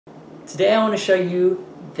Today I want to show you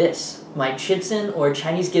this, my Chibson or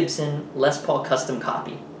Chinese Gibson Les Paul Custom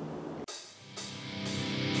copy.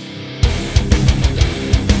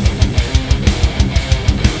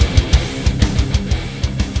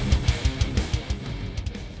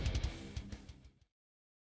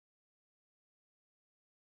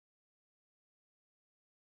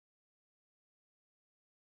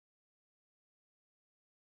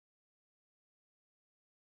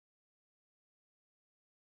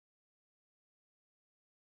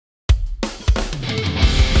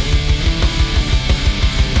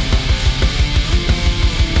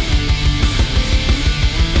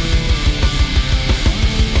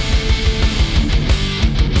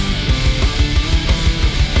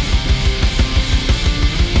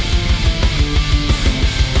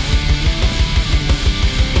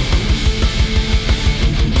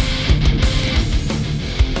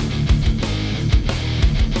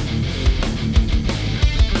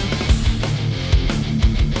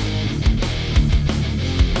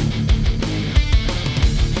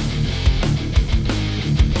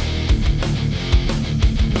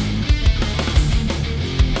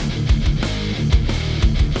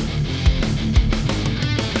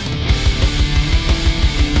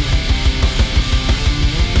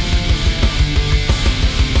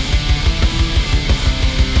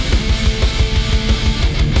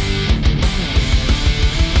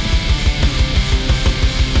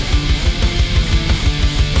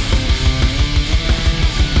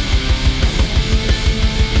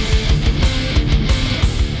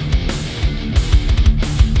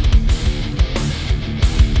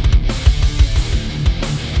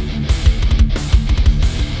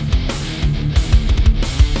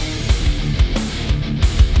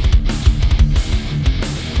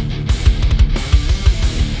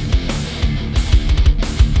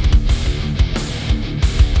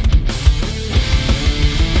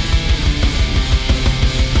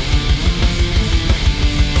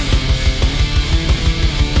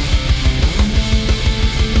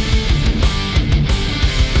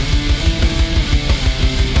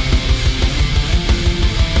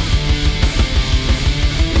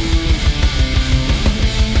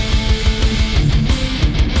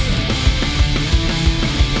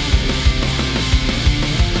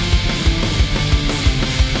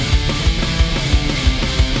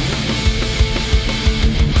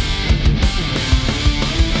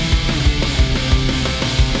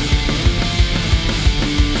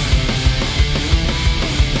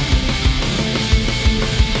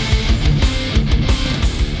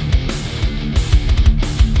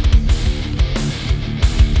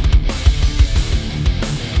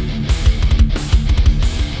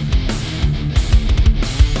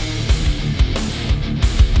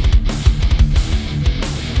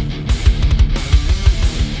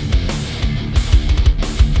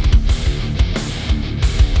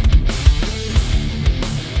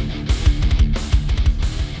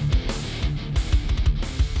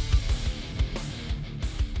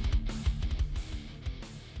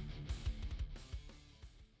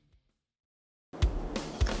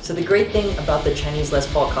 So the great thing about the Chinese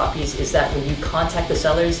Les Paul copies is that when you contact the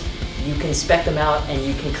sellers, you can spec them out and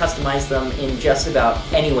you can customize them in just about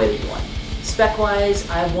any way that you want. Spec-wise,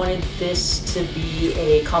 I wanted this to be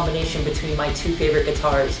a combination between my two favorite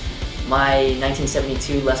guitars, my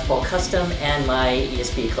 1972 Les Paul Custom and my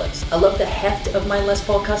ESP Eclipse. I love the heft of my Les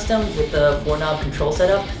Paul Custom with the 4-knob control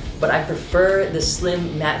setup, but I prefer the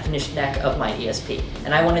slim matte finish neck of my ESP,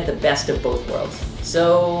 and I wanted the best of both worlds.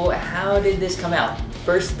 So how did this come out?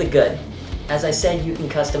 First, the good. As I said, you can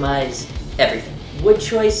customize everything. Wood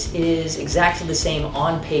choice is exactly the same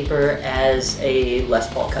on paper as a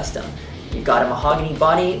Les Paul Custom. You've got a mahogany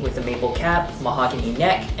body with a maple cap, mahogany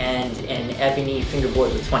neck, and an ebony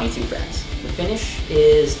fingerboard with 22 frets. The finish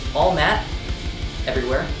is all matte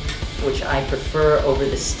everywhere, which I prefer over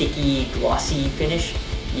the sticky, glossy finish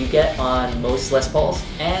you get on most Les Pauls,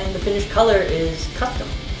 and the finished color is custom.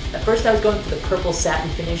 At first I was going for the purple satin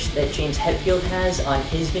finish that James Hetfield has on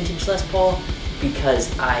his vintage Les Paul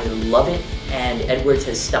because I love it and Edwards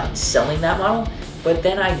has stopped selling that model, but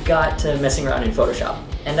then I got to messing around in Photoshop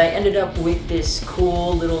and I ended up with this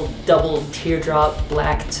cool little double teardrop,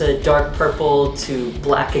 black to dark purple to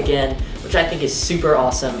black again, which I think is super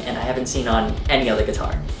awesome and I haven't seen on any other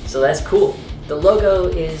guitar. So that's cool. The logo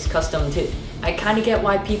is custom too. I kind of get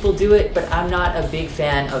why people do it, but I'm not a big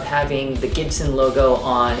fan of having the Gibson logo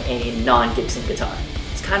on a non-Gibson guitar.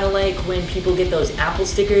 It's kind of like when people get those Apple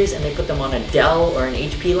stickers and they put them on a Dell or an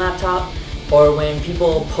HP laptop, or when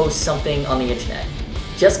people post something on the internet.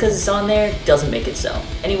 Just because it's on there doesn't make it so.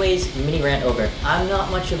 Anyways, mini rant over. I'm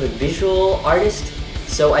not much of a visual artist,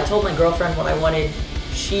 so I told my girlfriend what I wanted,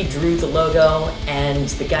 She drew the logo, and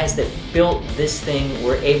the guys that built this thing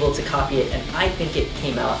were able to copy it, and I think it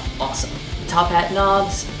came out awesome. The top hat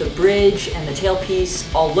knobs, the bridge, and the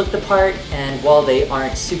tailpiece all look the part, and while they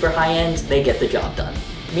aren't super high-end, they get the job done.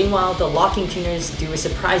 Meanwhile, the locking tuners do a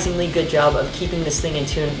surprisingly good job of keeping this thing in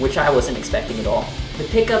tune, which I wasn't expecting at all. The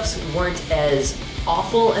pickups weren't as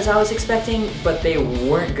awful as I was expecting, but they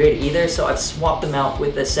weren't good either, so I've swapped them out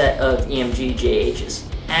with a set of EMG JHs.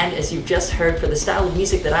 And as you've just heard, for the style of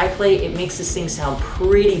music that I play, it makes this thing sound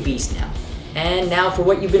pretty beast now. And now for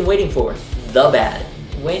what you've been waiting for, the bad.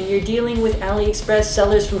 When you're dealing with AliExpress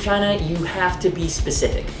sellers from China, you have to be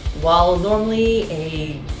specific. While normally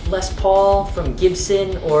a Les Paul from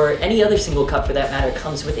Gibson, or any other single cut for that matter,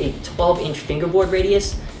 comes with a 12-inch fingerboard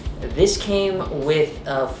radius, this came with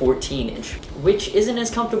a 14-inch, which isn't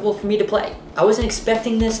as comfortable for me to play. I wasn't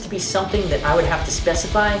expecting this to be something that I would have to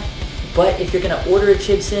specify, but if you're gonna order a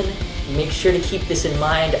Chibson, make sure to keep this in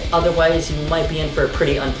mind, otherwise you might be in for a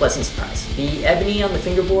pretty unpleasant surprise. The ebony on the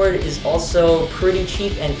fingerboard is also pretty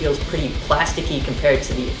cheap and feels pretty plasticky compared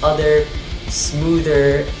to the other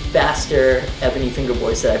smoother, faster ebony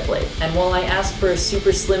fingerboards that I played. And while I asked for a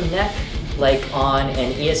super slim neck, like on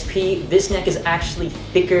an ESP, this neck is actually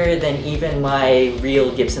thicker than even my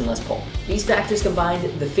real Gibson Les Paul. These factors combined,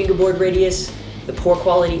 the fingerboard radius, the poor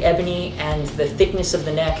quality ebony, and the thickness of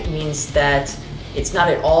the neck, means that it's not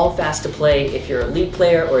at all fast to play if you're a lead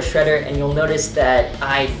player or a shredder, and you'll notice that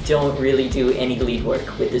I don't really do any lead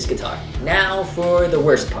work with this guitar. Now for the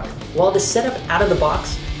worst part. While the setup out of the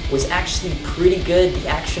box was actually pretty good, the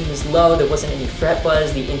action was low, there wasn't any fret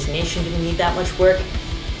buzz, the intonation didn't need that much work,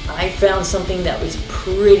 I found something that was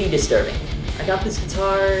pretty disturbing. I got this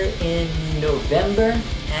guitar in November,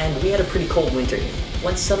 and we had a pretty cold winter here.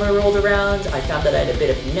 Once summer rolled around, I found that I had a bit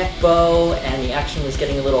of neck bow, and the action was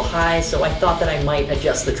getting a little high, so I thought that I might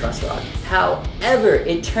adjust the truss rod. However,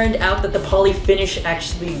 it turned out that the poly finish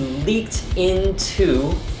actually leaked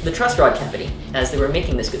into the truss rod cavity as they were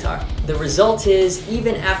making this guitar. The result is,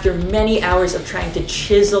 even after many hours of trying to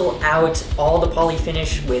chisel out all the poly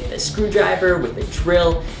finish with a screwdriver, with a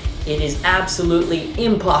drill, it is absolutely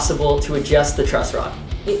impossible to adjust the truss rod.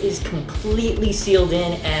 It is completely sealed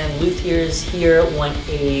in, and luthiers here want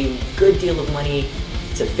a good deal of money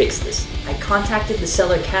to fix this. I contacted the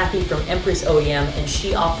seller Kathy from Empress OEM, and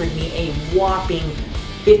she offered me a whopping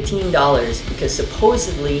 $15 because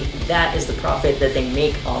supposedly that is the profit that they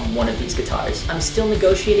make on one of these guitars. I'm still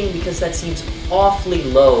negotiating because that seems awfully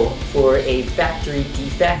low for a factory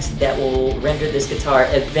defect that will render this guitar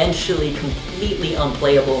eventually completely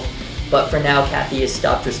unplayable, but for now Kathy has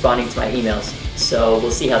stopped responding to my emails. So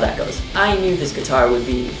we'll see how that goes. I knew this guitar would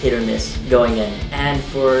be hit or miss going in, and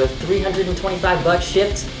for 325 bucks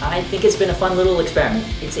shipped, I think it's been a fun little experiment.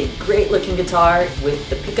 It's a great looking guitar. With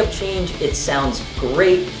the pickup change, it sounds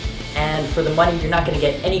great, and for the money, you're not gonna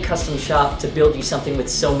get any custom shop to build you something with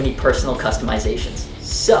so many personal customizations.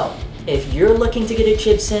 So, if you're looking to get a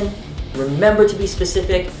Chibson, remember to be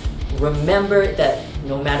specific. Remember that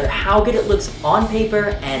no matter how good it looks on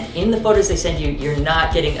paper and in the photos they send you, you're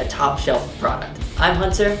not getting a top shelf product. I'm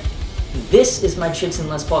Hunter. This is my Chibson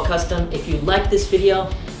Les Paul Custom. If you like this video,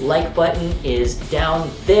 like button is down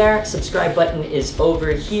there, subscribe button is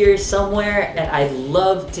over here somewhere, and I'd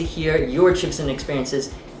love to hear your Chibson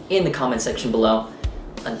experiences in the comment section below.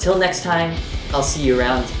 Until next time, I'll see you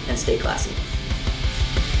around, and stay classy.